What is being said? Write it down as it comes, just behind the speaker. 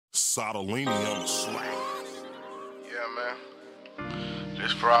Sottolini on the swing. Yeah, man.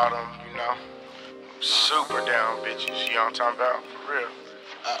 Just for all them, you know, super down bitches. You know what I'm talking about? For real.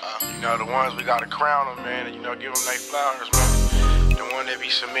 You know, the ones we gotta crown them, man, and, you know, give them their flowers, man. The one that be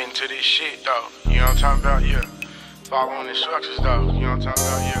submitting to this shit, though. You know what I'm talking about? Yeah. Following instructions, though. You know what I'm talking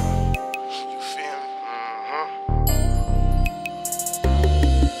about? Yeah. You feel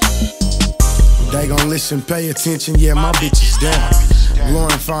me? They gon' listen, pay attention, yeah, my bitch is down.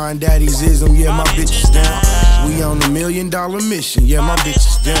 Glorifying daddy's ism, yeah, my bitch is down. We on $1 million mission, yeah, my bitch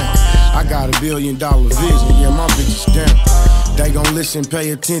is down. I got $1 billion vision, yeah, my bitch is down. They gon' listen,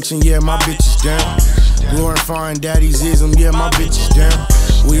 pay attention, yeah, my bitch is down. Glorifying daddy's ism, yeah, my bitch is down.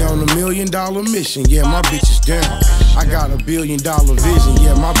 We on $1 million mission, yeah, my bitch is down. I got $1 billion vision,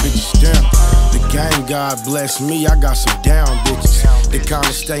 yeah, my bitch is down. The game, God bless me, I got some down bitches. They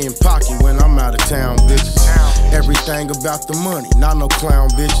kinda stay in pocket when I'm out of town, bitches. Everything about the money, not no clown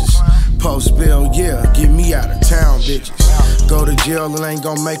bitches. Post bill, yeah, get me out of town, bitches. Go to jail and ain't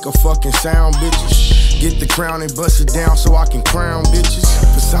gon' make a fucking sound, bitches. Get the crown and bust it down so I can crown, bitches.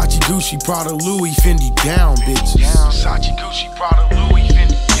 Versace, Gucci, Prada, Louis, Fendi down, bitches. Versace, Gucci, Prada, Louis,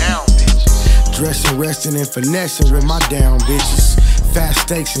 Fendi down, bitches. Dressing, resting, and finessing with my down bitches. Fast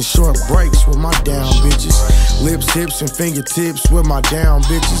steaks and short breaks with my down bitches. Lips, hips, and fingertips with my down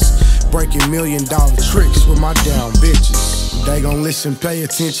bitches. Breaking $1 million tricks with my down bitches. They gon' listen, pay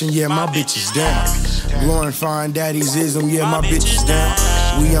attention, yeah, my bitch is down. Glorifying daddy's ism, yeah, my bitch is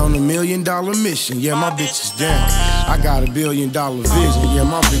down. We on $1 million mission, yeah, my bitch is down. I got $1 billion vision, yeah,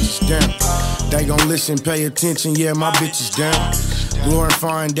 my bitch is down. They gon' listen, pay attention, yeah, my bitch is down.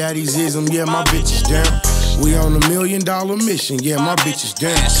 Glorifying daddy's ism, yeah, my bitch is down. We on $1 million mission, yeah, my bitch is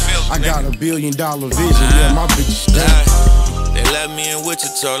down. I got $1 billion vision, yeah, my bitch is down. They left me in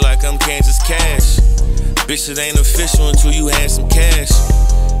Wichita like I'm Kansas Cash. Bitch, it ain't official until you hand some cash.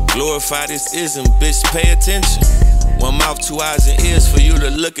 Glorify this ism, bitch, pay attention. One mouth, two eyes, and ears for you to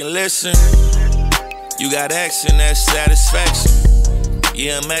look and listen. You got action, that's satisfaction.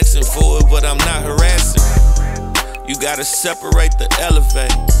 Yeah, I'm asking for it, but I'm not harassing. You gotta separate the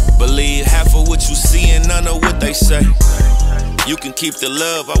elevate. Believe half of what you see and none of what they say. You can keep the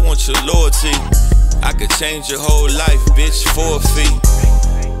love, I want your loyalty. I could change your whole life, bitch, for a fee.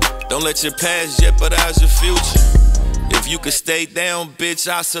 Don't let your past jeopardize your future. If you could stay down, bitch,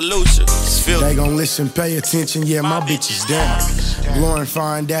 I salute you. They gon' listen, pay attention, yeah, my bitch is down.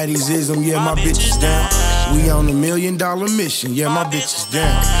 Glorifying daddy's ism, yeah, my bitch is down. We on $1 million mission, yeah, my bitch is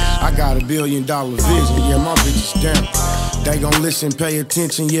down. I got $1 billion vision, yeah, my bitch is down. They gon' listen, pay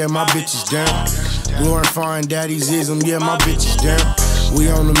attention, yeah, my bitch is down. Glorifying daddy's ism, yeah, my bitch is down. We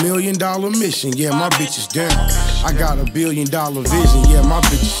on $1 million mission, yeah, my bitch is down. I got $1 billion vision, yeah, my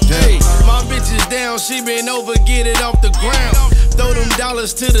bitch is down. Hey, my bitch is down, she been over, get it off the ground. Throw them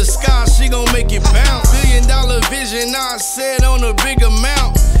dollars to the sky, she gon' make it bounce. $1 billion vision, I said on a big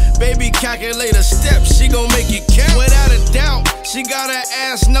amount. Baby, calculate her steps, she gon' make it count. Without a doubt, she got her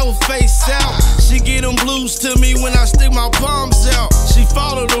ass, no face out. She get them blues to me when I stick my palms out. She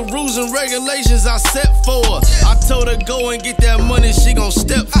follow the rules and regulations I set for her. I told her go and get that money, she gon'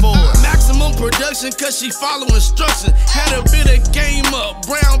 step for it. Maximum production, cause she follow instructions. Had a bit of game up,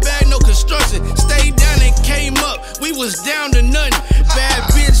 brown bag, no construction. Stayed down and came up, we was down to nothing. Bad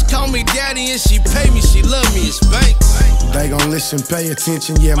bitch call me daddy and she pay me, she love me, it's Banks. They gon' listen, pay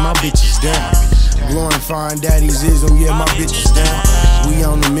attention, yeah, my bitch is down. Glorifying daddy's ism, yeah, my bitch is down. We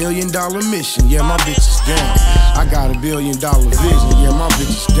on $1 million mission, yeah, my bitch is down. I got $1 billion vision, yeah, my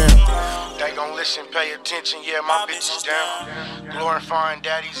bitch is down. They gon' listen, pay attention, yeah, my bitch is down. Glorifying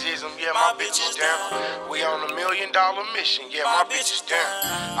daddy's ism, yeah, my bitch is down. We on $1 million mission, yeah, my bitch is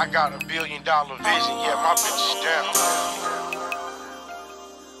down. I got $1 billion vision, yeah, my bitch is down.